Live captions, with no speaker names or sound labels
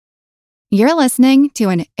You're listening to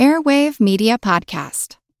an Airwave Media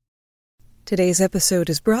Podcast. Today's episode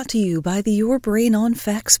is brought to you by the Your Brain on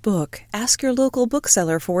Facts book. Ask your local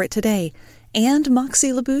bookseller for it today. And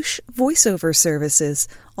Moxie LaBouche voiceover services.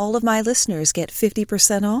 All of my listeners get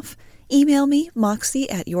 50% off. Email me,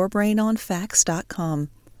 moxie@yourbrainonfacts.com.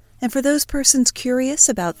 And for those persons curious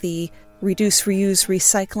about the reduce, reuse,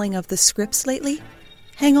 recycling of the scripts lately,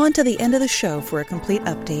 hang on to the end of the show for a complete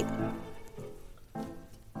update.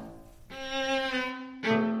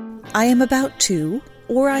 I am about to,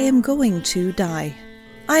 or I am going to die.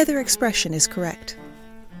 Either expression is correct.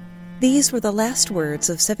 These were the last words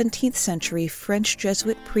of 17th century French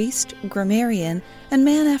Jesuit priest, grammarian, and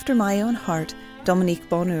man after my own heart, Dominique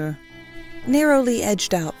Bonheur, narrowly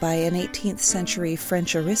edged out by an 18th century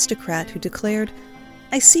French aristocrat who declared,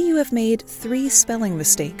 "I see you have made 3 spelling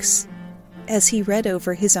mistakes," as he read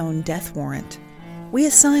over his own death warrant. We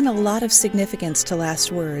assign a lot of significance to last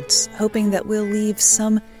words, hoping that we'll leave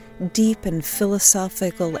some deep and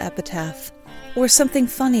philosophical epitaph, or something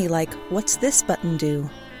funny like, "What's this button do?"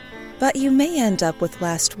 But you may end up with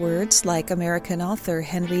last words like American author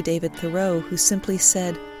Henry David Thoreau, who simply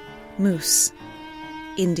said, "Moose,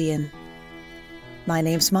 Indian." My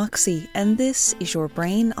name's Moxie, and this is Your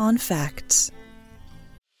Brain on Facts.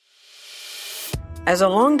 As a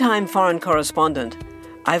longtime foreign correspondent,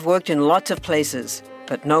 I've worked in lots of places,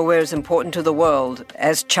 but nowhere as important to the world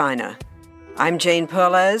as China. I'm Jane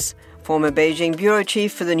Perlez, former Beijing bureau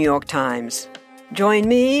chief for the New York Times. Join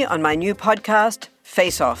me on my new podcast,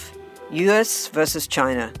 Face Off, U.S. versus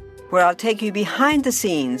China, where I'll take you behind the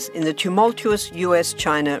scenes in the tumultuous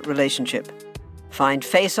U.S.-China relationship. Find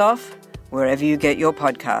Face Off wherever you get your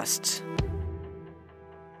podcasts.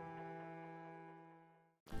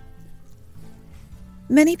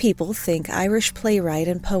 Many people think Irish playwright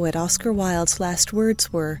and poet Oscar Wilde's last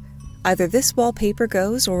words were, "Either this wallpaper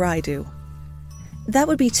goes or I do." That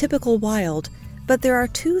would be typical Wilde, but there are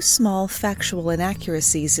 2 small factual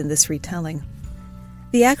inaccuracies in this retelling.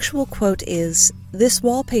 The actual quote is, "This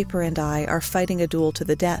wallpaper and I are fighting a duel to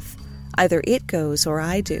the death. Either it goes or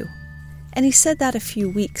I do." And he said that a few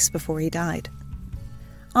weeks before he died.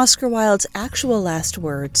 Oscar Wilde's actual last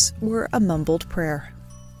words were a mumbled prayer.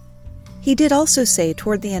 He did also say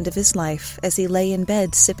toward the end of his life, as he lay in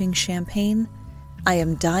bed sipping champagne, "I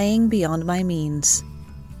am dying beyond my means."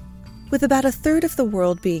 With about a third of the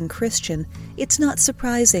world being Christian, it's not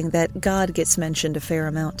surprising that God gets mentioned a fair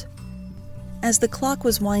amount. As the clock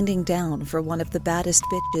was winding down for one of the baddest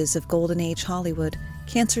bitches of Golden Age Hollywood,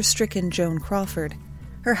 cancer-stricken Joan Crawford,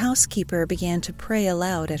 her housekeeper began to pray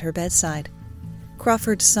aloud at her bedside.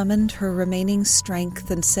 Crawford summoned her remaining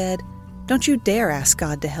strength and said, "Don't you dare ask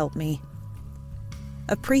God to help me."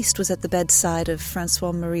 A priest was at the bedside of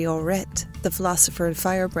François-Marie Aurette, the philosopher and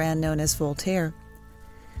firebrand known as Voltaire.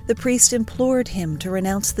 The priest implored him to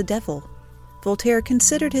renounce the devil. Voltaire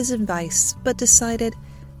considered his advice, but decided,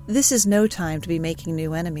 this is no time to be making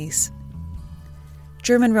new enemies.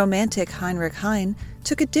 German romantic Heinrich Heine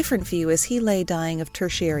took a different view as he lay dying of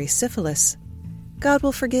tertiary syphilis. "God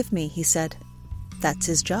will forgive me," he said. That's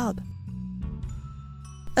his job.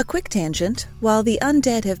 A quick tangent, while the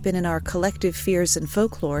undead have been in our collective fears and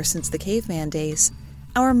folklore since the caveman days,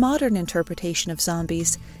 our modern interpretation of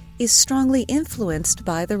zombies is strongly influenced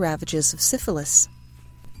by the ravages of syphilis.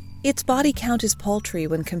 Its body count is paltry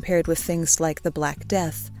when compared with things like the Black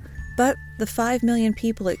Death, but the 5 million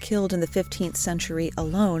people it killed in the 15th century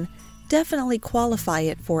alone definitely qualify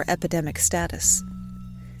it for epidemic status.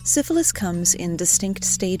 Syphilis comes in distinct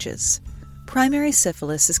stages. Primary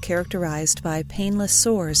syphilis is characterized by painless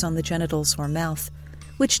sores on the genitals or mouth,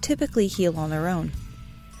 which typically heal on their own.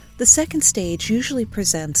 The second stage usually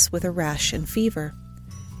presents with a rash and fever.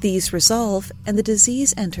 These resolve, and the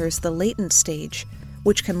disease enters the latent stage,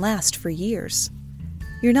 which can last for years.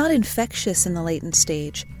 You're not infectious in the latent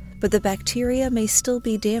stage, but the bacteria may still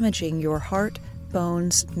be damaging your heart,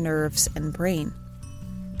 bones, nerves, and brain.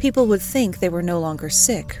 People would think they were no longer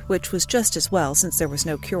sick, which was just as well since there was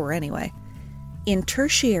no cure anyway. In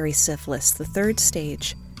tertiary syphilis, the third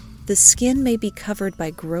stage, the skin may be covered by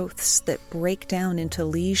growths that break down into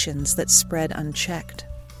lesions that spread unchecked.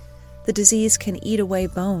 The disease can eat away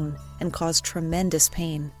bone and cause tremendous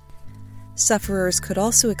pain. Sufferers could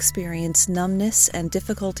also experience numbness and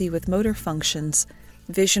difficulty with motor functions,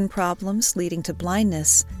 vision problems leading to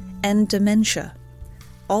blindness, and dementia,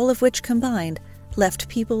 all of which combined left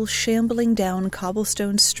people shambling down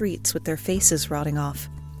cobblestone streets with their faces rotting off.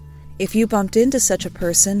 If you bumped into such a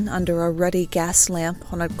person under a ruddy gas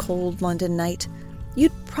lamp on a cold London night,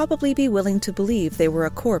 you'd probably be willing to believe they were a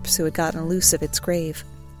corpse who had gotten loose of its grave.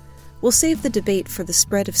 We'll save the debate for the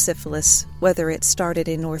spread of syphilis, whether it started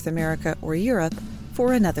in North America or Europe,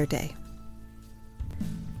 for another day.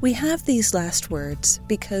 We have these last words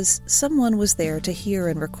because someone was there to hear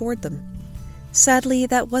and record them. Sadly,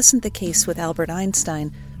 that wasn't the case with Albert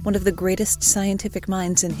Einstein, one of the greatest scientific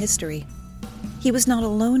minds in history. He was not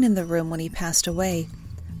alone in the room when he passed away,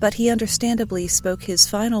 but he understandably spoke his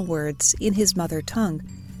final words in his mother tongue,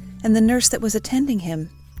 and the nurse that was attending him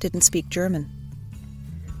didn't speak German.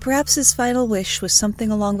 Perhaps his final wish was something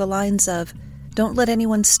along the lines of, "Don't let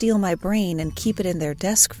anyone steal my brain and keep it in their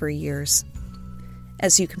desk for years."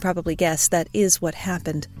 As you can probably guess, that is what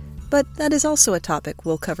happened, but that is also a topic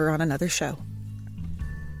we'll cover on another show.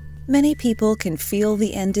 Many people can feel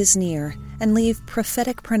the end is near and leave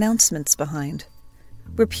prophetic pronouncements behind.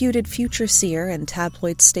 Reputed future seer and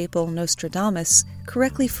tabloid staple Nostradamus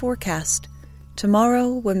correctly forecast,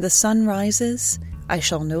 "Tomorrow, when the sun rises, I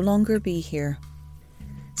shall no longer be here."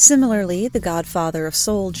 Similarly, the godfather of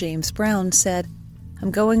soul, James Brown, said, "I'm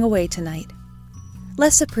going away tonight."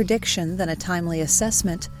 Less a prediction than a timely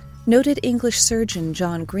assessment, noted English surgeon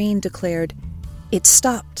John Green declared, "It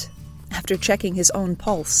stopped," after checking his own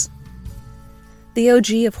pulse. The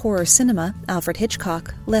OG of horror cinema, Alfred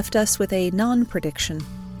Hitchcock, left us with a non-prediction.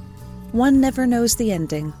 One never knows the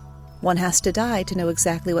ending. One has to die to know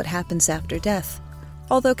exactly what happens after death,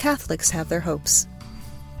 although Catholics have their hopes.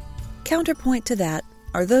 Counterpoint to that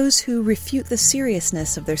are those who refute the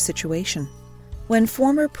seriousness of their situation. When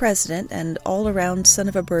former president and all-around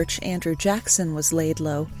son-of-a-birch Andrew Jackson was laid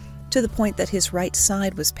low, to the point that his right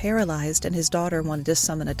side was paralyzed and his daughter wanted to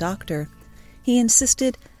summon a doctor, he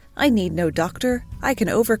insisted, "I need no doctor, I can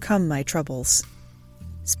overcome my troubles."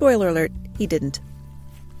 Spoiler alert, he didn't.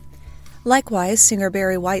 Likewise, singer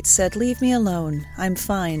Barry White said, "Leave me alone, I'm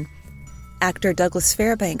fine." Actor Douglas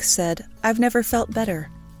Fairbanks said, "I've never felt better."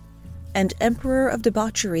 And Emperor of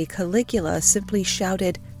Debauchery Caligula simply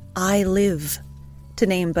shouted, "I live," to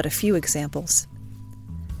name but a few examples.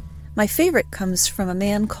 My favorite comes from a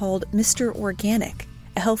man called Mr. Organic,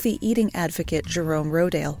 a healthy eating advocate, Jerome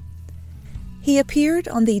Rodale. He appeared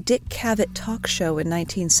on the Dick Cavett talk show in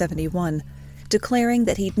 1971, declaring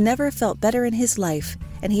that he'd never felt better in his life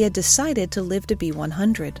and he had decided to live to be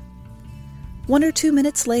 100. 1 or 2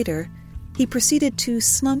 minutes later, he proceeded to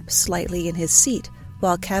slump slightly in his seat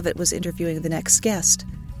while Cavett was interviewing the next guest.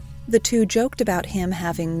 The two joked about him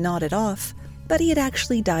having nodded off, but he had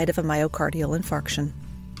actually died of a myocardial infarction.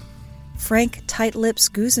 Frank Tight-Lips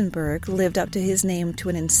Gusenberg lived up to his name to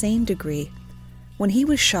an insane degree. When he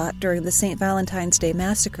was shot during the St. Valentine's Day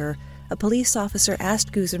massacre, a police officer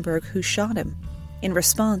asked Gusenberg who shot him. In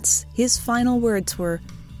response, his final words were,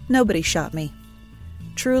 "Nobody shot me."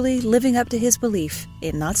 Truly living up to his belief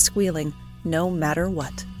in not squealing, no matter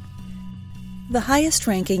what. The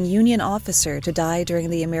highest-ranking Union officer to die during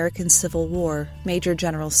the American Civil War, Major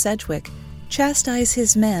General Sedgwick, chastised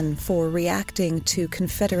his men for reacting to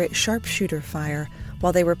Confederate sharpshooter fire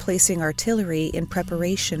while they were placing artillery in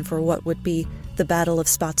preparation for what would be the Battle of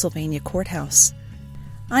Spotsylvania Courthouse.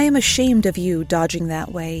 "I am ashamed of you dodging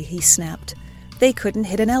that way," he snapped. "They couldn't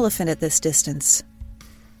hit an elephant at this distance."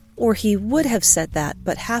 Or he would have said that,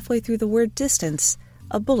 but halfway through the word distance,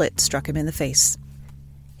 a bullet struck him in the face.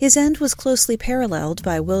 His end was closely paralleled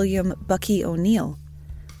by William Bucky O'Neill.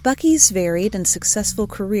 Bucky's varied and successful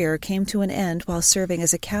career came to an end while serving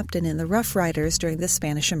as a captain in the Rough Riders during the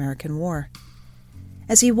Spanish-American War.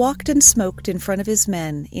 As he walked and smoked in front of his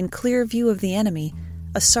men, in clear view of the enemy,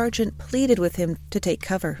 a sergeant pleaded with him to take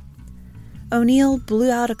cover. O'Neill blew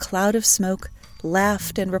out a cloud of smoke,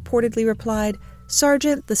 laughed, and reportedly replied,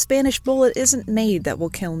 "Sergeant, the Spanish bullet isn't made that will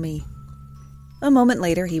kill me." A moment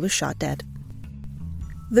later, he was shot dead.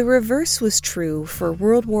 The reverse was true for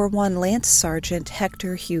World War I Lance Sergeant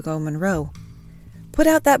Hector Hugo Monroe. "Put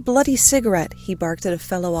out that bloody cigarette," he barked at a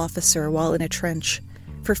fellow officer while in a trench,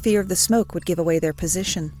 for fear of the smoke would give away their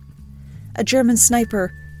position. A German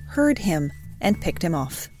sniper heard him and picked him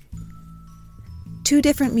off. Two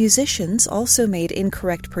different musicians also made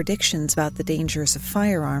incorrect predictions about the dangers of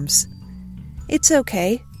firearms. "It's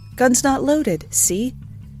okay. Gun's not loaded, see?"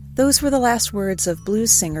 Those were the last words of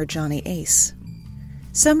blues singer Johnny Ace.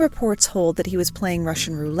 Some reports hold that he was playing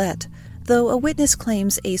Russian roulette, though a witness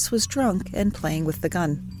claims Ace was drunk and playing with the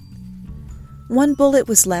gun. One bullet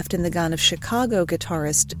was left in the gun of Chicago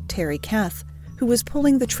guitarist Terry Kath, who was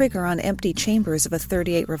pulling the trigger on empty chambers of a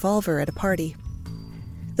 .38 revolver at a party.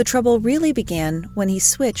 The trouble really began when he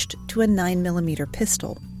switched to a 9mm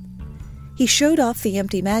pistol. He showed off the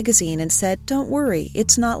empty magazine and said, "Don't worry,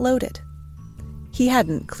 it's not loaded." He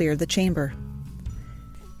hadn't cleared the chamber.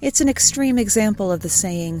 It's an extreme example of the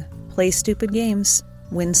saying, "Play stupid games,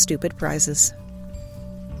 win stupid prizes."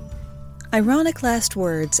 Ironic last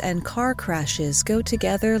words and car crashes go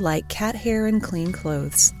together like cat hair and clean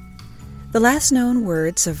clothes. The last known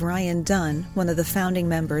words of Ryan Dunn, one of the founding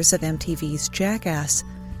members of MTV's Jackass,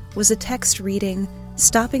 was a text reading,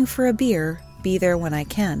 "Stopping for a beer, be there when I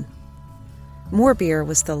can." More beer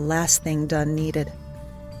was the last thing Dunn needed.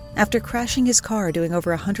 After crashing his car doing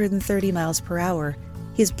over 130 miles per hour,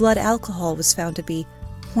 his blood alcohol was found to be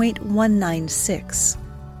 0.196,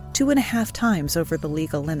 2.5 times over the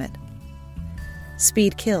legal limit.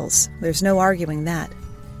 Speed kills, there's no arguing that.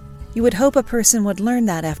 You would hope a person would learn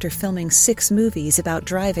that after filming 6 movies about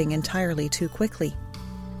driving entirely too quickly.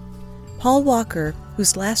 Paul Walker,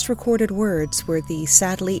 whose last recorded words were the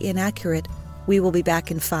sadly inaccurate, "We will be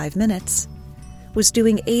back in 5 minutes," was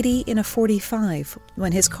doing 80 in a 45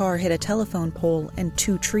 when his car hit a telephone pole and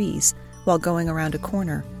 2 trees while going around a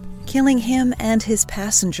corner, killing him and his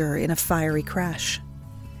passenger in a fiery crash.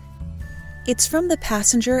 It's from the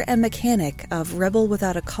passenger and mechanic of Rebel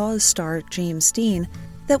Without a Cause star James Dean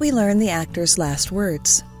that we learn the actor's last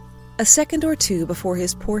words. A second or two before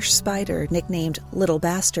his Porsche Spyder, nicknamed Little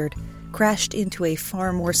Bastard, crashed into a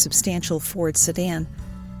far more substantial Ford sedan,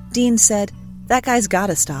 Dean said, "That guy's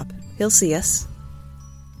gotta stop. He'll see us."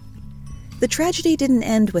 The tragedy didn't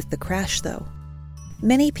end with the crash, though.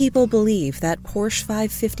 Many people believe that Porsche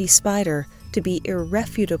 550 Spyder to be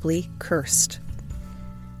irrefutably cursed.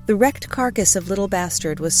 The wrecked carcass of Little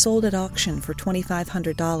Bastard was sold at auction for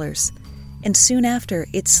 $2,500, and soon after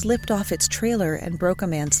it slipped off its trailer and broke a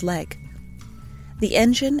man's leg. The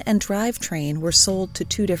engine and drivetrain were sold to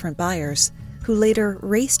 2 different buyers, who later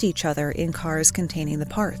raced each other in cars containing the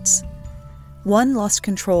parts. One lost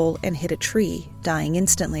control and hit a tree, dying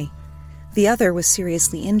instantly. The other was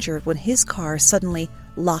seriously injured when his car suddenly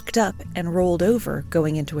locked up and rolled over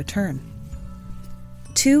going into a turn.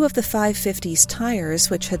 2 of the 550's tires,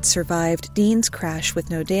 which had survived Dean's crash with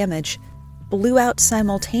no damage, blew out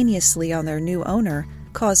simultaneously on their new owner,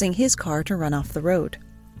 causing his car to run off the road.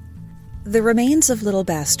 The remains of Little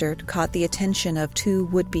Bastard caught the attention of 2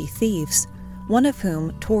 would-be thieves, one of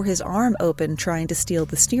whom tore his arm open trying to steal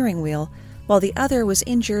the steering wheel, while the other was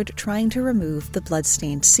injured trying to remove the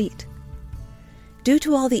blood-stained seat. Due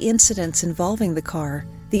to all the incidents involving the car,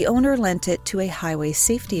 the owner lent it to a highway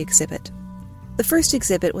safety exhibit. The first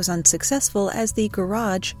exhibit was unsuccessful as the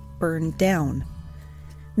garage burned down.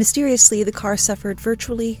 Mysteriously, the car suffered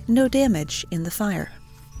virtually no damage in the fire.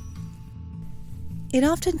 It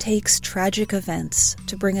often takes tragic events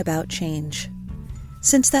to bring about change.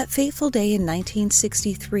 Since that fateful day in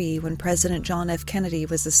 1963 when President John F. Kennedy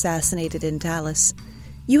was assassinated in Dallas,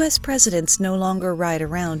 U.S. presidents no longer ride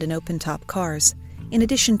around in open-top cars, in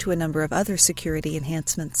addition to a number of other security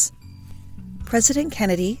enhancements. President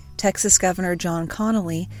Kennedy, Texas Governor John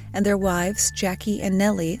Connally, and their wives, Jackie and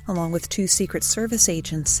Nellie, along with 2 Secret Service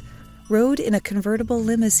agents, rode in a convertible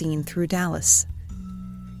limousine through Dallas.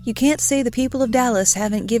 "You can't say the people of Dallas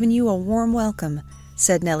haven't given you a warm welcome,"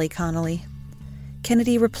 said Nellie Connally.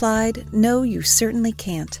 Kennedy replied, "No, you certainly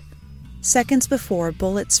can't," seconds before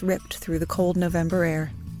bullets ripped through the cold November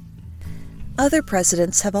air. Other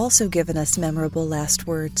presidents have also given us memorable last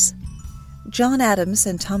words. John Adams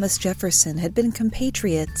and Thomas Jefferson had been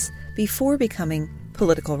compatriots before becoming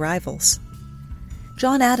political rivals.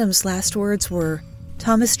 John Adams' last words were,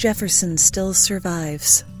 "Thomas Jefferson still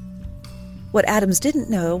survives." What Adams didn't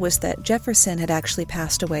know was that Jefferson had actually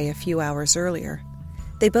passed away a few hours earlier.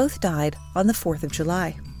 They both died on the 4th of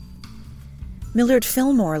July. Millard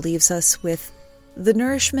Fillmore leaves us with, "The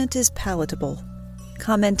nourishment is palatable,"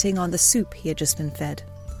 commenting on the soup he had just been fed.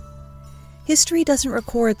 History doesn't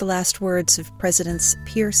record the last words of Presidents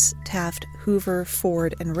Pierce, Taft, Hoover,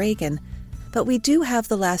 Ford, and Reagan, but we do have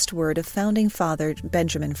the last word of Founding Father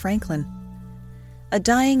Benjamin Franklin. "A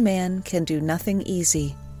dying man can do nothing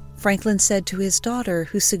easy," Franklin said to his daughter,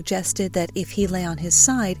 who suggested that if he lay on his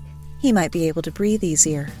side, he might be able to breathe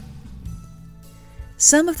easier.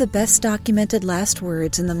 Some of the best documented last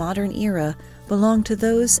words in the modern era belong to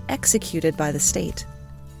those executed by the state.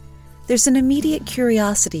 There's an immediate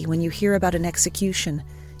curiosity when you hear about an execution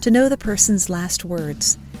to know the person's last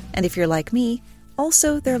words, and if you're like me,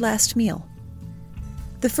 also their last meal.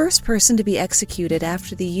 The first person to be executed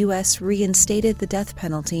after the U.S. reinstated the death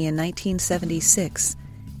penalty in 1976,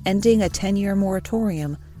 ending a 10-year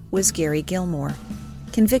moratorium, was Gary Gilmore,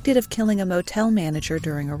 convicted of killing a motel manager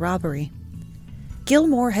during a robbery.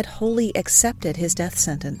 Gilmore had wholly accepted his death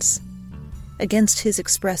sentence. Against his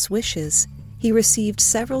express wishes, he received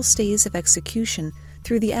several stays of execution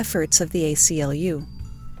through the efforts of the ACLU.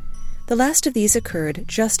 The last of these occurred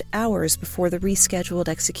just hours before the rescheduled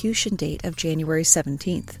execution date of January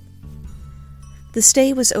 17th. The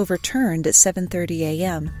stay was overturned at 7:30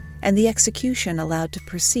 a.m., and the execution allowed to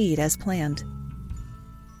proceed as planned.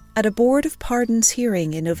 At a Board of Pardons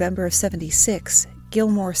hearing in November of '76,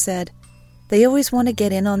 Gilmore said, "They always want to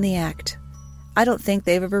get in on the act. I don't think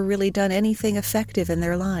they've ever really done anything effective in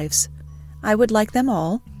their lives. I would like them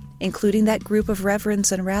all, including that group of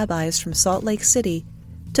reverends and rabbis from Salt Lake City,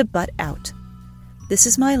 to butt out. This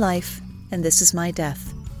is my life, and this is my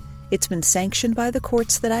death. It's been sanctioned by the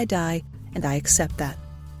courts that I die, and I accept that."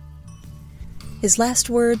 His last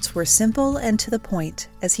words were simple and to the point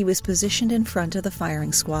as he was positioned in front of the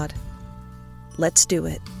firing squad. "Let's do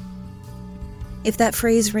it." If that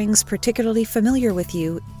phrase rings particularly familiar with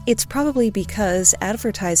you, it's probably because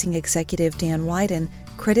advertising executive Dan Wyden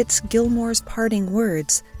credits Gilmore's parting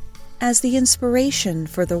words as the inspiration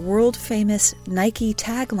for the world-famous Nike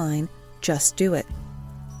tagline, "Just do it."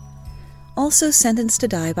 Also sentenced to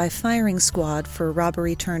die by firing squad for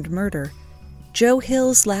robbery-turned-murder, Joe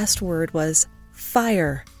Hill's last word was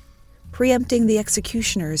 "fire," preempting the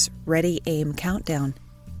executioner's ready-aim countdown.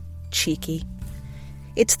 Cheeky.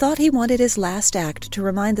 It's thought he wanted his last act to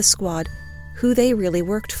remind the squad who they really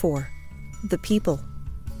worked for, the people.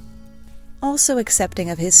 Also accepting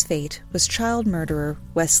of his fate was child murderer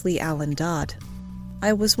Wesley Allen Dodd.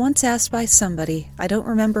 I was once asked by somebody, I don't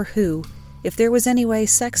remember who, if there was any way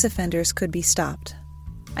sex offenders could be stopped.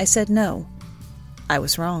 I said no. I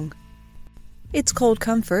was wrong. It's cold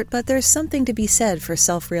comfort, but there's something to be said for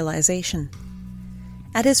self-realization.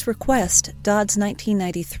 At his request, Dodd's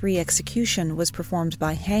 1993 execution was performed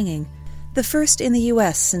by hanging, the first in the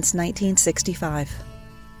U.S. since 1965.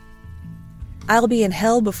 "I'll be in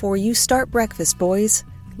hell before you start breakfast, boys.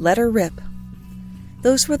 Let her rip."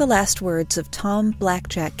 Those were the last words of Tom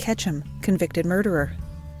Blackjack Ketchum, convicted murderer.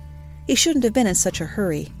 He shouldn't have been in such a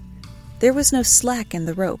hurry. There was no slack in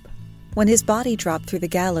the rope. When his body dropped through the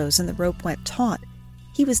gallows and the rope went taut,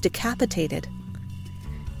 he was decapitated.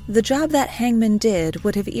 The job that hangman did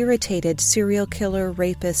would have irritated serial killer,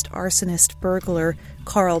 rapist, arsonist, burglar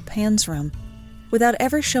Carl Panzram. Without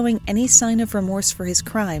ever showing any sign of remorse for his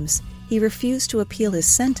crimes, he refused to appeal his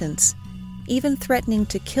sentence, even threatening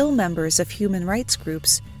to kill members of human rights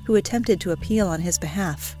groups who attempted to appeal on his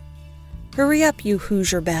behalf. "Hurry up, you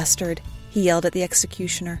Hoosier bastard," he yelled at the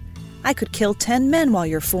executioner. "I could kill 10 men while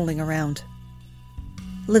you're fooling around."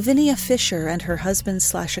 Lavinia Fisher and her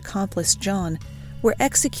husband/accomplice John were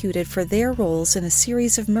executed for their roles in a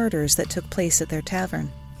series of murders that took place at their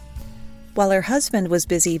tavern. While her husband was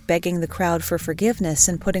busy begging the crowd for forgiveness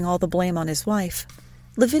and putting all the blame on his wife,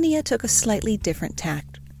 Lavinia took a slightly different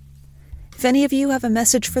tact. "If any of you have a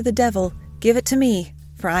message for the devil, give it to me,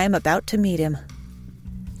 for I am about to meet him."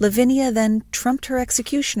 Lavinia then trumped her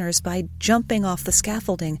executioners by jumping off the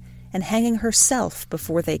scaffolding and hanging herself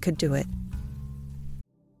before they could do it.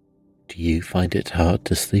 Do you find it hard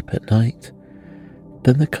to sleep at night?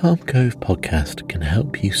 Then the Calm Cove podcast can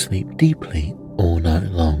help you sleep deeply all night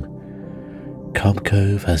long. Calm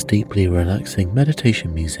Cove has deeply relaxing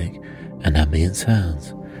meditation music and ambient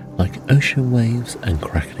sounds like ocean waves and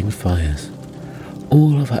crackling fires.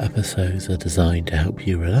 All of our episodes are designed to help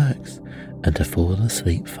you relax and to fall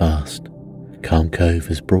asleep fast. Calm Cove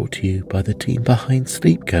is brought to you by the team behind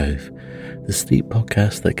Sleep Cove, the sleep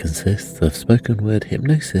podcast that consists of spoken word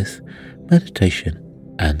hypnosis, meditation,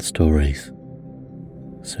 and stories.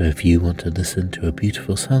 So if you want to listen to a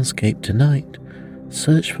beautiful soundscape tonight,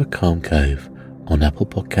 search for Calm Cove on Apple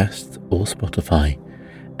Podcasts or Spotify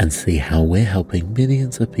and see how we're helping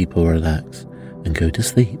millions of people relax and go to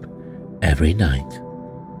sleep every night.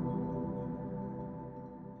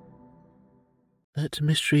 Let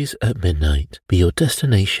Mysteries at Midnight be your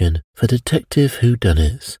destination for detective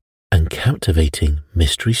whodunits and captivating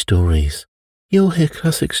mystery stories. You'll hear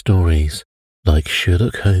classic stories like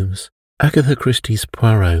Sherlock Holmes, Agatha Christie's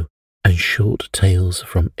Poirot, and short tales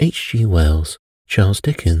from H.G. Wells, Charles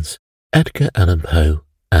Dickens, Edgar Allan Poe,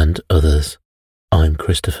 and others. I'm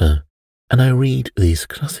Christopher, and I read these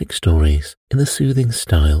classic stories in the soothing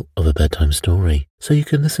style of a bedtime story, so you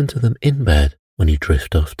can listen to them in bed when you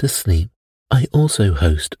drift off to sleep. I also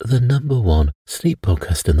host the #1 sleep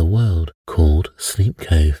podcast in the world called Sleep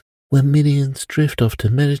Cove, where millions drift off to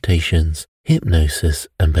meditations, hypnosis,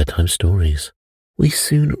 and bedtime stories. We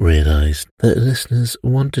soon realized that listeners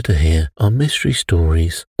wanted to hear our mystery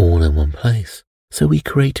stories all in one place, so we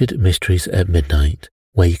created Mysteries at Midnight,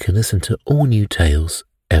 where you can listen to all new tales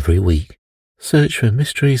every week. Search for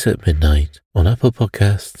Mysteries at Midnight on Apple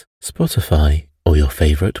Podcasts, Spotify, or your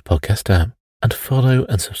favorite podcast app, and follow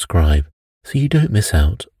and subscribe so you don't miss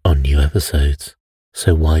out on new episodes.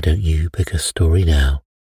 So why don't you pick a story now?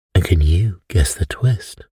 And can you guess the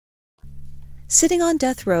twist? Sitting on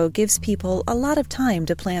death row gives people a lot of time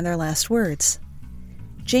to plan their last words.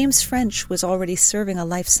 James French was already serving a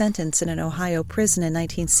life sentence in an Ohio prison in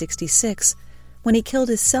 1966 when he killed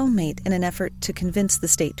his cellmate in an effort to convince the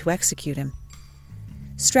state to execute him.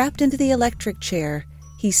 Strapped into the electric chair,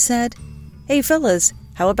 he said, "Hey fellas,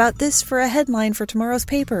 how about this for a headline for tomorrow's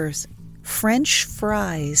papers? French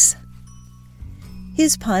fries."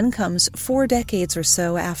 His pun comes 4 decades or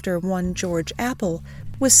so after one George Apple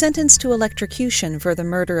was sentenced to electrocution for the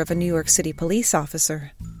murder of a New York City police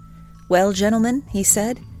officer. "Well, gentlemen," he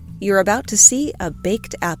said, "you're about to see a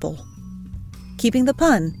baked apple." Keeping the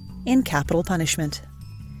pun in capital punishment.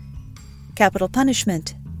 Capital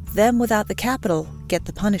punishment. Them without the capital get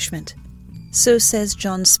the punishment. So says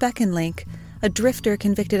John Speckenlink, a drifter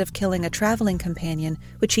convicted of killing a traveling companion,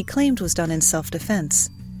 which he claimed was done in self-defense,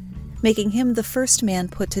 making him the first man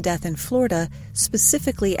put to death in Florida,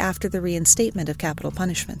 specifically after the reinstatement of capital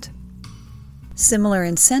punishment. Similar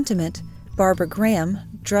in sentiment, Barbara Graham,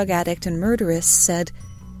 drug addict and murderess, said,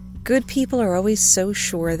 "Good people are always so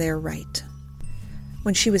sure they're right."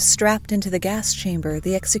 When she was strapped into the gas chamber,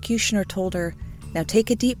 the executioner told her, "Now take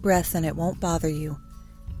a deep breath and it won't bother you."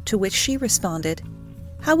 To which she responded,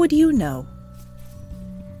 "How would you know?"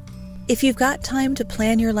 If you've got time to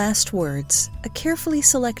plan your last words, a carefully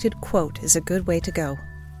selected quote is a good way to go.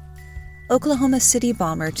 Oklahoma City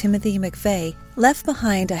bomber Timothy McVeigh left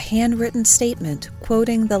behind a handwritten statement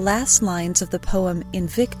quoting the last lines of the poem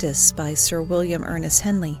Invictus by Sir William Ernest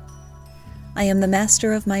Henley. "I am the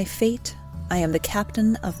master of my fate. I am the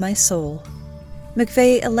captain of my soul."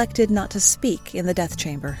 McVeigh elected not to speak in the death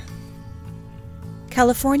chamber.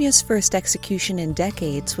 California's first execution in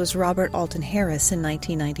decades was Robert Alton Harris in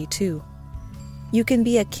 1992. "You can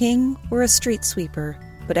be a king or a street sweeper,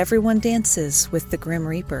 but everyone dances with the Grim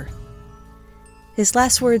Reaper." His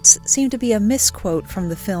last words seem to be a misquote from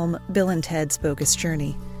the film Bill and Ted's Bogus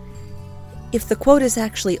Journey. If the quote is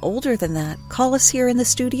actually older than that, call us here in the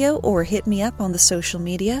studio or hit me up on the social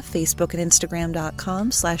media, Facebook and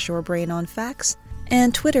Instagram.com/YourBrainOnFacts,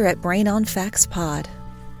 and Twitter at BrainOnFactsPod.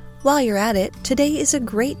 While you're at it, today is a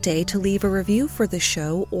great day to leave a review for the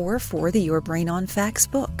show or for the Your Brain on Facts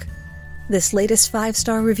book. This latest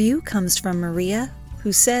 5-star review comes from Maria,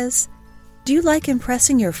 who says, "Do you like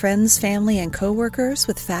impressing your friends, family, and coworkers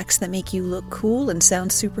with facts that make you look cool and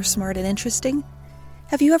sound super smart and interesting?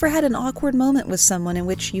 Have you ever had an awkward moment with someone in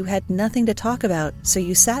which you had nothing to talk about, so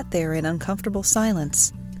you sat there in uncomfortable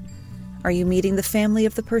silence? Are you meeting the family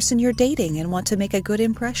of the person you're dating and want to make a good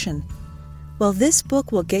impression? Well, this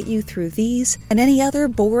book will get you through these and any other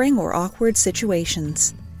boring or awkward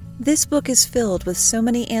situations. This book is filled with so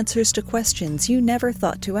many answers to questions you never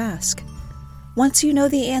thought to ask. Once you know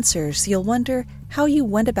the answers, you'll wonder how you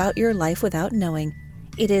went about your life without knowing.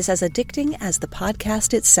 It is as addicting as the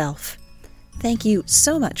podcast itself." Thank you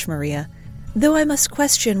so much, Maria, though I must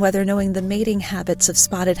question whether knowing the mating habits of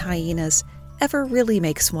spotted hyenas ever really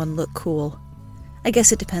makes one look cool. I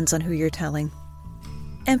guess it depends on who you're telling.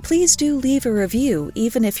 And please do leave a review,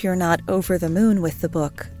 even if you're not over the moon with the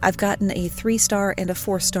book. I've gotten a 3-star and a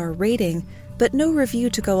 4-star rating, but no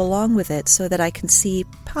review to go along with it so that I can see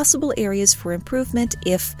possible areas for improvement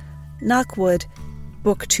if, knock wood,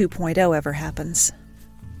 book 2.0 ever happens.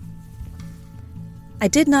 I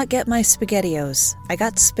did not get my SpaghettiOs. I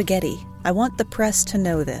got spaghetti. I want the press to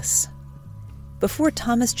know this. Before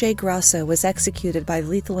Thomas J. Grasso was executed by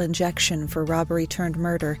lethal injection for robbery turned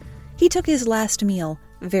murder, he took his last meal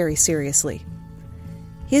very seriously.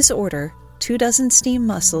 His order, 2 dozen steamed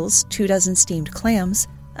mussels, 2 dozen steamed clams,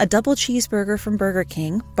 a double cheeseburger from Burger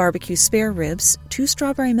King, barbecue spare ribs, 2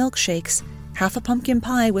 strawberry milkshakes, half a pumpkin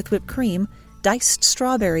pie with whipped cream, diced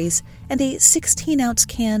strawberries, and a 16-ounce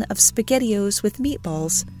can of SpaghettiOs with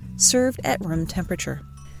meatballs, served at room temperature.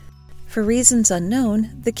 For reasons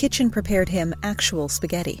unknown, the kitchen prepared him actual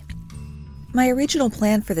spaghetti. My original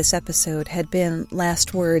plan for this episode had been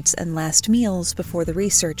last words and last meals before the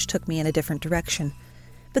research took me in a different direction,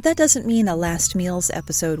 but that doesn't mean a last meals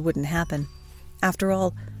episode wouldn't happen. After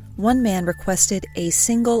all, one man requested a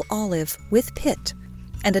single olive with pit,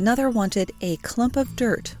 and another wanted a clump of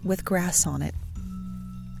dirt with grass on it.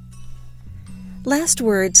 Last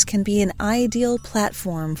words can be an ideal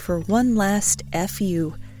platform for one last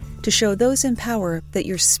FU to show those in power that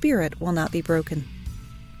your spirit will not be broken.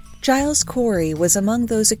 Giles Corey was among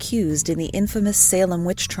those accused in the infamous Salem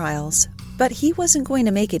witch trials, but he wasn't going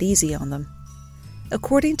to make it easy on them.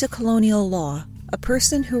 According to colonial law, a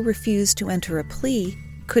person who refused to enter a plea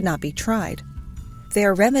could not be tried.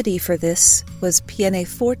 Their remedy for this was peine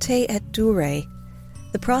forte et dure,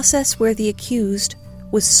 the process where the accused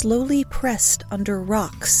was slowly pressed under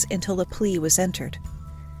rocks until a plea was entered.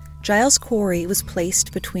 Giles Corey was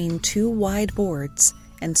placed between 2 wide boards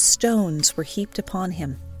and stones were heaped upon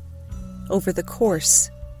him over the course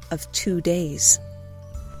of 2 days.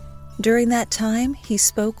 During that time, he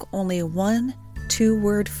spoke only one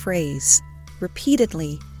 2-word phrase,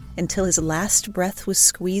 repeatedly until his last breath was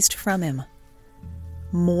squeezed from him.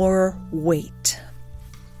 More weight.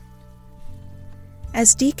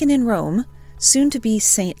 As deacon in Rome, soon-to-be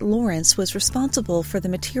St. Lawrence was responsible for the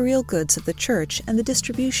material goods of the church and the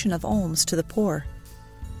distribution of alms to the poor.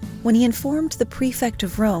 When he informed the prefect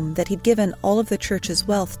of Rome that he'd given all of the church's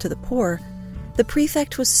wealth to the poor, the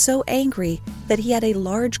prefect was so angry that he had a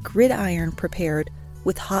large gridiron prepared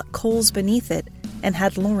with hot coals beneath it and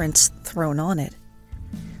had Lawrence thrown on it.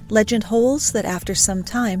 Legend holds that after some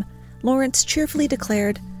time, Lawrence cheerfully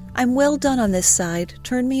declared, "I'm well done on this side,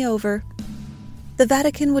 turn me over." The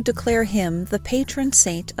Vatican would declare him the patron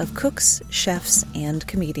saint of cooks, chefs, and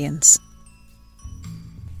comedians.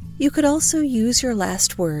 You could also use your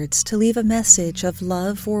last words to leave a message of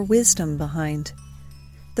love or wisdom behind.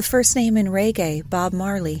 The first name in reggae, Bob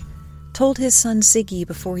Marley, told his son Ziggy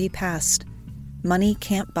before he passed, "Money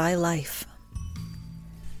can't buy life."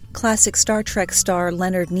 Classic Star Trek star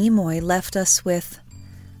Leonard Nimoy left us with,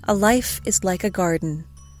 "A life is like a garden.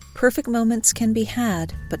 Perfect moments can be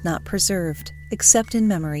had, but not preserved, except in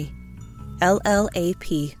memory."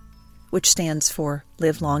 LLAP, which stands for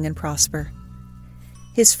Live Long and Prosper.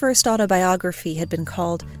 His first autobiography had been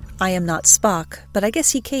called I Am Not Spock, but I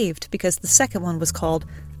guess he caved because the second one was called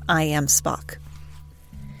I Am Spock.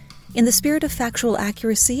 In the spirit of factual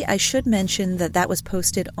accuracy, I should mention that that was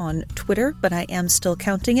posted on Twitter, but I am still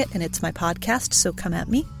counting it, and it's my podcast, so come at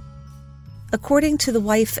me. According to the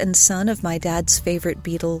wife and son of my dad's favorite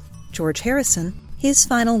Beatle, George Harrison, his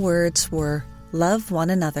final words were, "Love one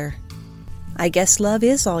another." I guess love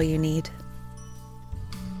is all you need.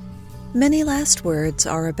 Many last words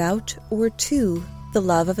are about or to the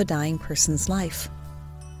love of a dying person's life.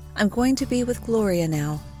 "I'm going to be with Gloria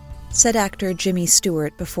now," said actor Jimmy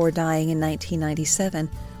Stewart before dying in 1997,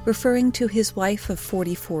 referring to his wife of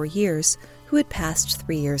 44 years who had passed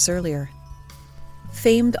 3 years earlier.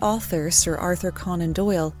 Famed author Sir Arthur Conan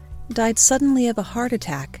Doyle died suddenly of a heart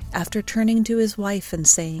attack after turning to his wife and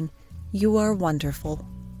saying, "You are wonderful."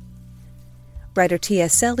 Writer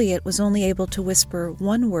T.S. Eliot was only able to whisper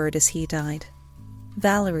one word as he died,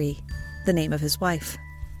 Valerie, the name of his wife.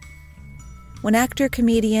 When actor,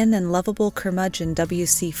 comedian, and lovable curmudgeon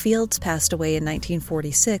W.C. Fields passed away in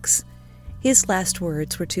 1946, his last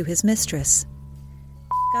words were to his mistress,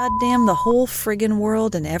 "Goddamn the whole friggin'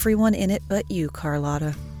 world and everyone in it but you,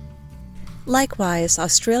 Carlotta." Likewise,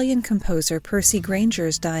 Australian composer Percy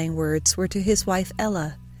Granger's dying words were to his wife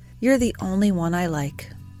Ella, "You're the only one I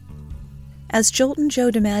like." As Jolton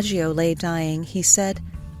Joe DiMaggio lay dying, he said,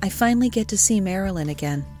 "I finally get to see Marilyn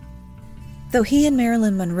again." Though he and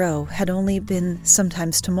Marilyn Monroe had only been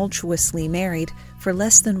sometimes tumultuously married for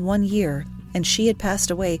less than 1 year, and she had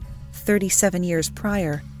passed away 37 years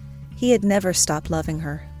prior, he had never stopped loving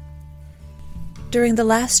her. During the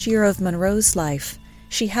last year of Monroe's life,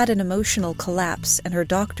 she had an emotional collapse and her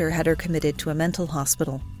doctor had her committed to a mental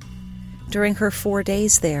hospital. During her 4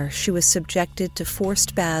 days there, she was subjected to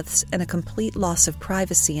forced baths and a complete loss of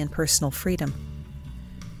privacy and personal freedom.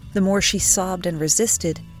 The more she sobbed and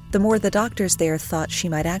resisted, the more the doctors there thought she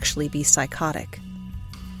might actually be psychotic.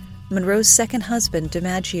 Monroe's second husband,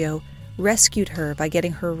 DiMaggio, rescued her by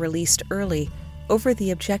getting her released early over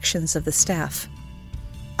the objections of the staff.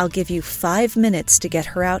 "I'll give you 5 minutes to get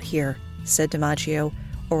her out here," said DiMaggio,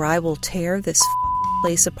 "or I will tear this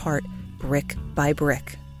place apart brick by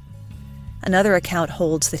brick." Another account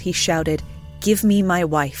holds that he shouted, "Give me my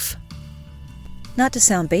wife." Not to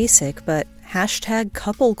sound basic, but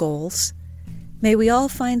 #couple goals. May we all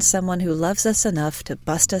find someone who loves us enough to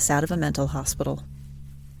bust us out of a mental hospital.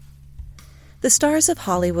 The stars of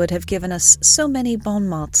Hollywood have given us so many bon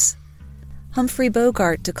mots. Humphrey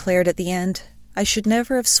Bogart declared at the end, "I should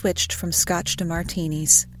never have switched from scotch to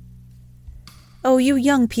martinis." "Oh, you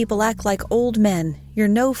young people act like old men. You're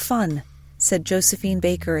no fun," said Josephine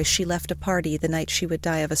Baker as she left a party the night she would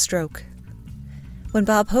die of a stroke. When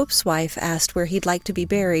Bob Hope's wife asked where he'd like to be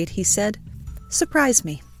buried, he said, "Surprise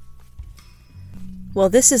me." "Well,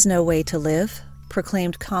 this is no way to live,"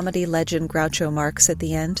 proclaimed comedy legend Groucho Marx at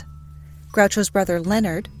the end. Groucho's brother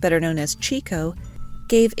Leonard, better known as Chico,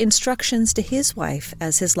 gave instructions to his wife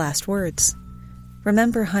as his last words.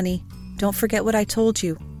 "Remember, honey, don't forget what I told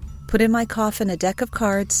you. Put in my coffin a deck of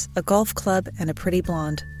cards, a golf club, and a pretty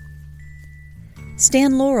blonde."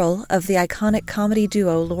 Stan Laurel of the iconic comedy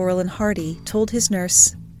duo Laurel and Hardy told his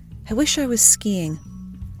nurse, "I wish I was skiing."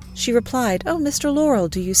 She replied, "Oh, Mr. Laurel,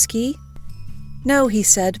 do you ski?" "No," he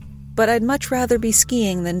said, "but I'd much rather be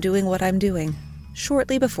skiing than doing what I'm doing."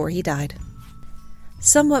 shortly before he died.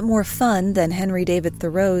 Somewhat more fun than Henry David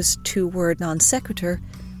Thoreau's two-word non sequitur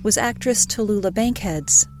was actress Tallulah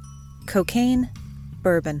Bankhead's cocaine,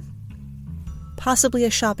 bourbon. Possibly a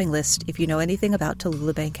shopping list if you know anything about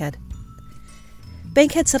Tallulah Bankhead.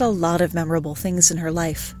 Bankhead said a lot of memorable things in her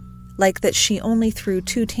life, like that she only threw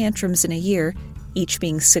 2 tantrums in a year, each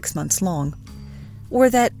being 6 months long, or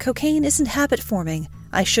that cocaine isn't habit-forming.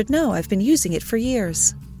 I should know, I've been using it for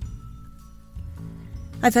years.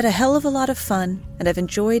 I've had a hell of a lot of fun, and I've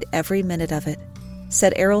enjoyed every minute of it,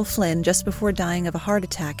 said Errol Flynn just before dying of a heart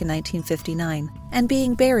attack in 1959, and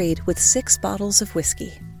being buried with 6 bottles of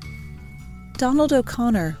whiskey. Donald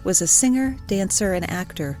O'Connor was a singer, dancer, and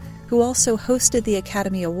actor who also hosted the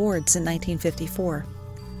Academy Awards in 1954.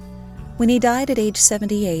 When he died at age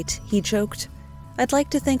 78, he joked, "I'd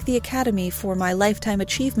like to thank the Academy for my Lifetime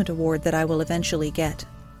Achievement Award that I will eventually get."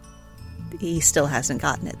 He still hasn't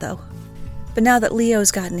gotten it, though. But now that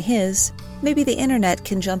Leo's gotten his, maybe the internet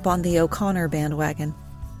can jump on the O'Connor bandwagon.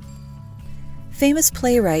 Famous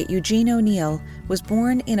playwright Eugene O'Neill was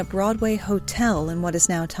born in a Broadway hotel in what is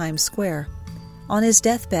now Times Square. On his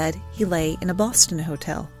deathbed, he lay in a Boston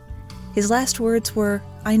hotel. His last words were,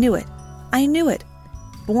 "I knew it. I knew it.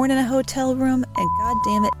 Born in a hotel room and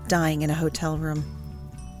goddamn it, dying in a hotel room."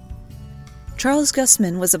 Charles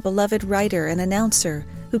Gusman was a beloved writer and announcer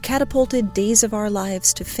who catapulted Days of Our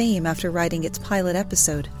Lives to fame after writing its pilot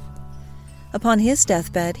episode. Upon his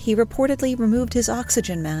deathbed, he reportedly removed his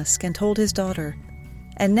oxygen mask and told his daughter,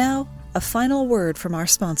 "And now, a final word from our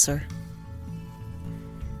sponsor."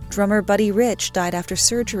 Drummer Buddy Rich died after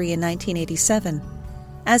surgery in 1987.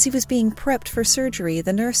 As he was being prepped for surgery,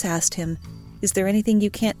 the nurse asked him, "Is there anything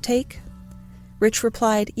you can't take?" Rich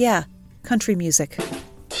replied, "Yeah, country music."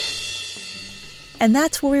 And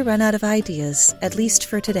that's where we run out of ideas, at least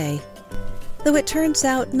for today. Though it turns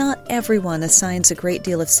out not everyone assigns a great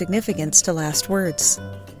deal of significance to last words.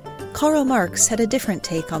 Karl Marx had a different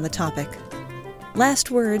take on the topic.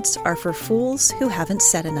 Last words are for fools who haven't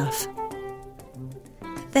said enough.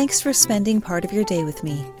 Thanks for spending part of your day with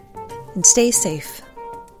me, and stay safe.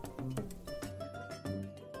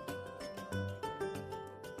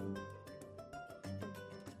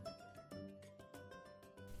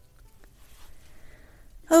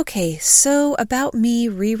 Okay, so about me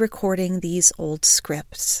re-recording these old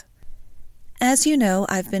scripts. As you know,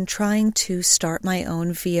 I've been trying to start my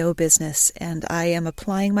own VO business, and I am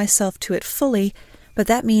applying myself to it fully, but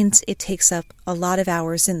that means it takes up a lot of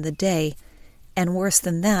hours in the day, and worse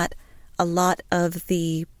than that, a lot of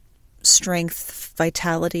the strength,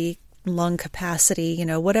 vitality, lung capacity,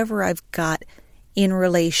 whatever I've got in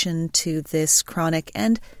relation to this chronic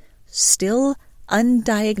and still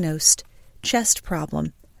undiagnosed chest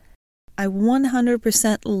problem. I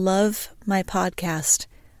 100% love my podcast,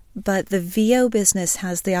 but the VO business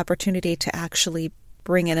has the opportunity to actually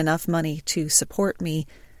bring in enough money to support me,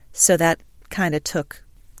 so that kind of took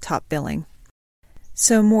top billing.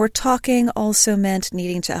 So more talking also meant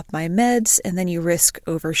needing to up my meds, and then you risk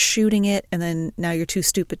overshooting it, and then now you're too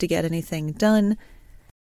stupid to get anything done.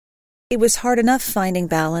 It was hard enough finding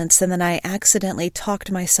balance, and then I accidentally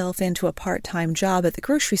talked myself into a part-time job at the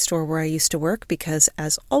grocery store where I used to work because,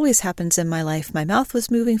 as always happens in my life, my mouth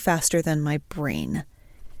was moving faster than my brain.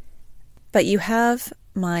 But you have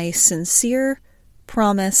my sincere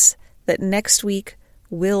promise that next week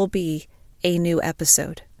will be a new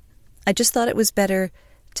episode. I just thought it was better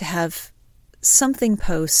to have something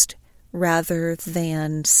post rather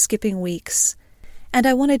than skipping weeks. And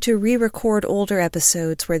I wanted to re-record older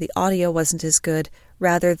episodes where the audio wasn't as good,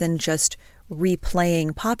 rather than just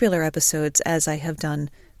replaying popular episodes as I have done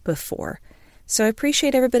before. So I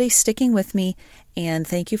appreciate everybody sticking with me, and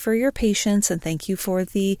thank you for your patience, and thank you for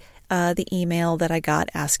the email that I got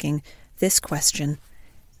asking this question.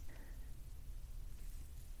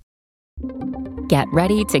 Get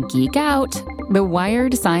ready to geek out. The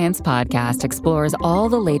Wired Science Podcast explores all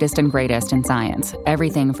the latest and greatest in science.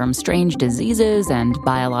 Everything from strange diseases and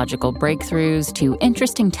biological breakthroughs to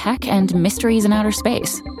interesting tech and mysteries in outer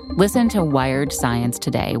space. Listen to Wired Science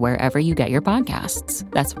today wherever you get your podcasts.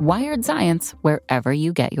 That's Wired Science wherever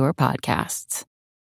you get your podcasts.